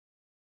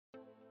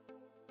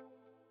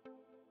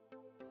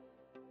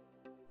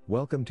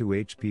Welcome to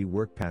HP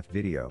Workpath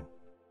video.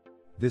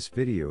 This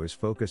video is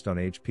focused on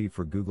HP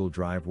for Google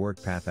Drive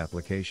Workpath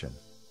application.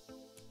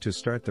 To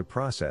start the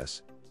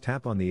process,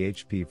 tap on the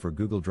HP for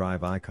Google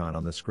Drive icon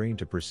on the screen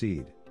to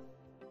proceed.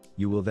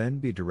 You will then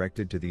be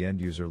directed to the End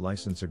User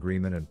License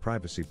Agreement and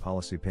Privacy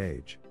Policy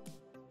page.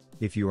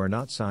 If you are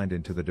not signed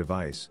into the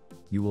device,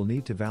 you will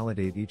need to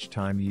validate each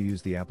time you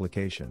use the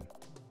application.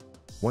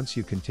 Once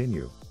you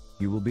continue,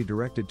 you will be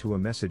directed to a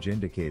message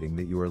indicating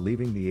that you are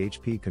leaving the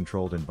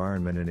HP-controlled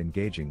environment and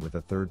engaging with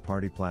a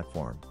third-party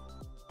platform.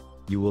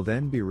 You will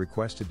then be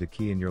requested to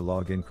key in your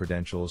login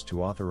credentials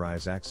to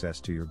authorize access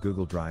to your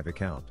Google Drive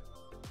account.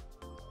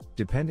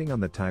 Depending on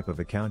the type of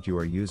account you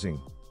are using,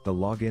 the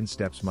login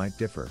steps might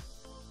differ.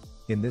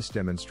 In this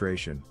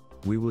demonstration,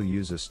 we will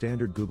use a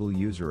standard Google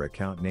user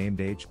account named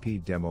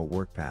HP Demo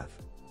Workpath.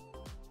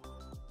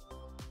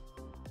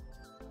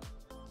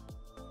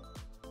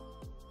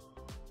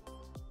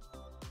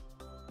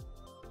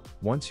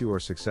 Once you are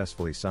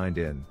successfully signed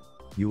in,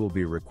 you will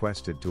be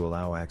requested to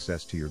allow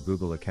access to your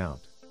Google account.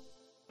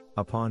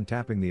 Upon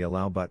tapping the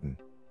Allow button,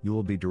 you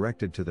will be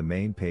directed to the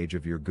main page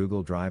of your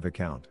Google Drive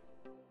account.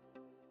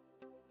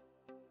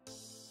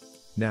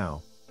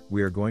 Now,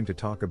 we are going to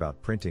talk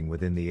about printing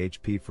within the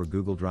HP for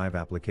Google Drive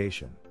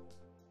application.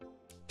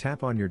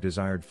 Tap on your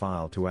desired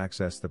file to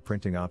access the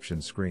printing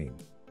options screen.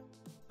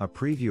 A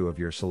preview of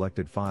your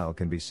selected file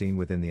can be seen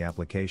within the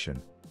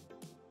application.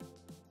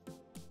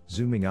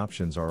 Zooming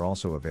options are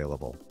also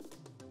available.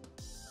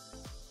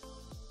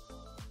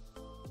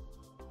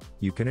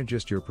 You can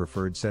adjust your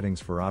preferred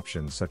settings for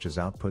options such as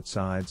output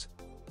size,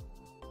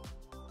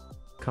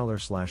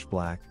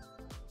 color/black,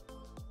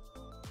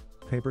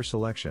 paper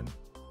selection,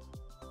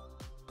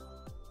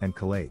 and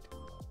collate.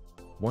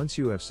 Once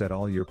you have set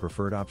all your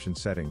preferred option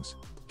settings,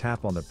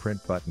 tap on the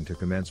Print button to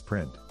commence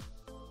print.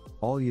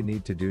 All you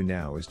need to do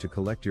now is to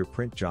collect your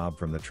print job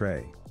from the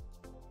tray.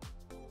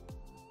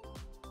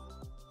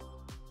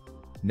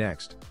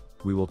 Next,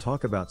 we will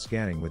talk about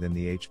scanning within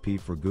the HP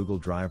for Google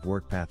Drive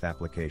Workpath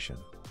application.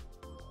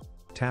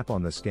 Tap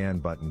on the Scan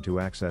button to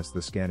access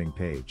the scanning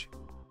page.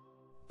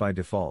 By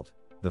default,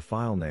 the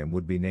file name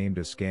would be named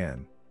as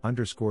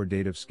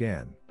scan_date of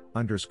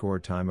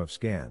scan_time of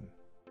scan.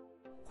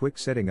 Quick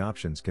setting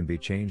options can be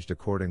changed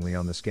accordingly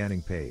on the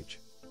scanning page.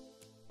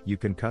 You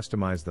can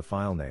customize the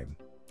file name,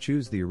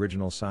 choose the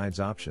original size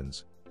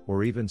options,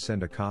 or even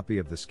send a copy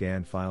of the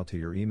scanned file to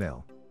your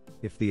email,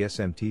 if the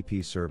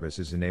SMTP service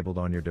is enabled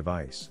on your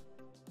device.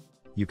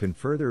 You can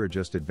further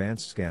adjust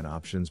advanced scan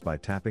options by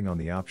tapping on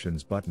the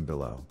Options button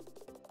below.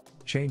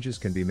 Changes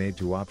can be made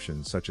to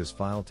options such as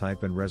file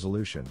type and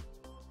resolution,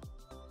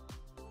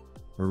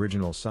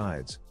 original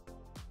size,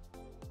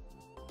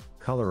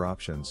 color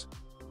options,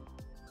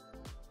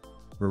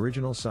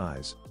 original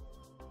size,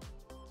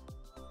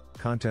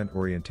 content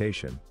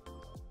orientation,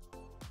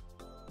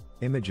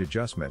 image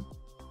adjustment,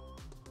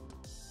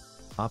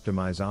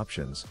 optimize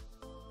options,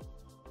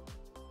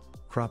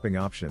 cropping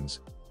options,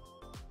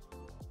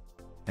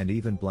 and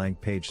even blank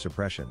page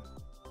suppression.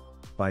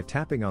 By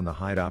tapping on the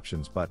Hide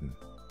Options button,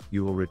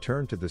 you will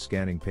return to the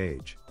scanning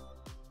page.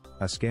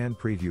 A scan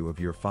preview of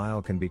your file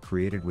can be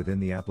created within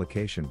the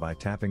application by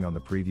tapping on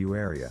the preview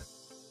area.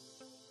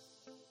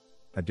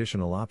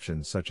 Additional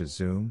options such as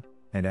zoom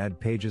and add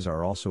pages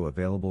are also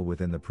available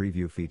within the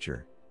preview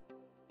feature.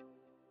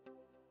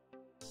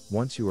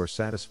 Once you are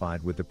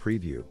satisfied with the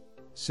preview,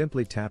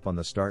 simply tap on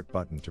the Start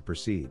button to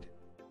proceed.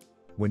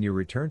 When you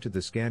return to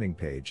the scanning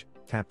page,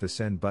 tap the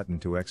Send button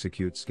to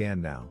execute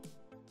Scan Now.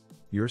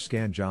 Your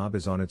scan job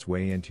is on its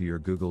way into your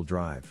Google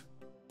Drive.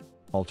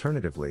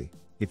 Alternatively,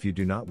 if you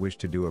do not wish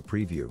to do a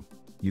preview,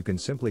 you can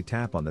simply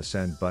tap on the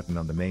Send button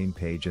on the main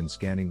page and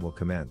scanning will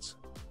commence.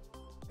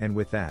 And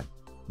with that,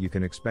 you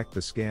can expect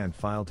the scanned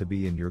file to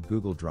be in your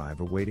Google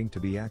Drive awaiting to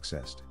be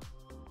accessed.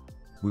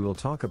 We will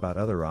talk about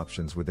other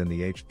options within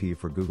the HP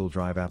for Google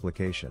Drive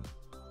application.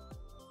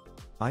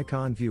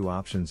 Icon view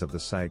options of the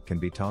site can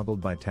be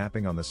toggled by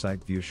tapping on the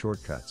Site View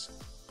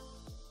shortcuts.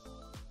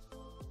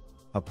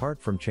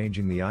 Apart from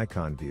changing the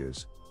icon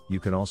views, you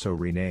can also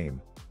rename,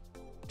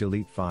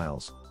 delete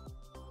files,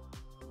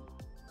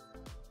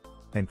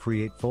 and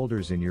create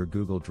folders in your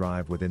Google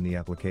Drive within the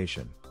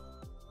application.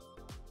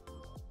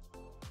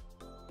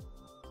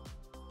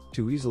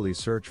 To easily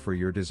search for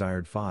your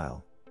desired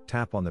file,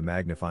 tap on the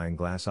magnifying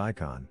glass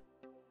icon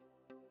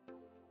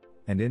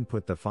and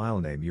input the file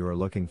name you are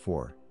looking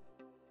for.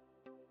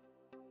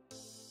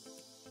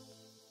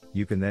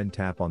 You can then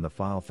tap on the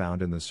file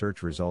found in the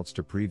search results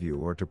to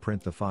preview or to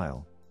print the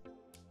file.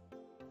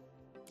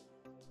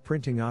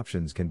 Printing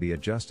options can be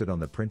adjusted on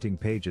the printing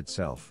page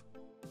itself.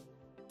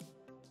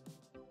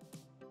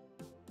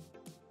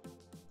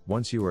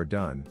 Once you are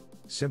done,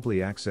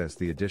 simply access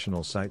the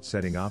additional site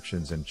setting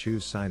options and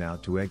choose Sign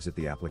Out to exit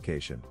the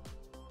application.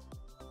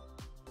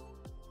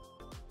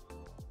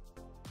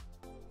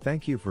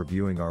 Thank you for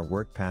viewing our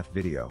Workpath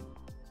video.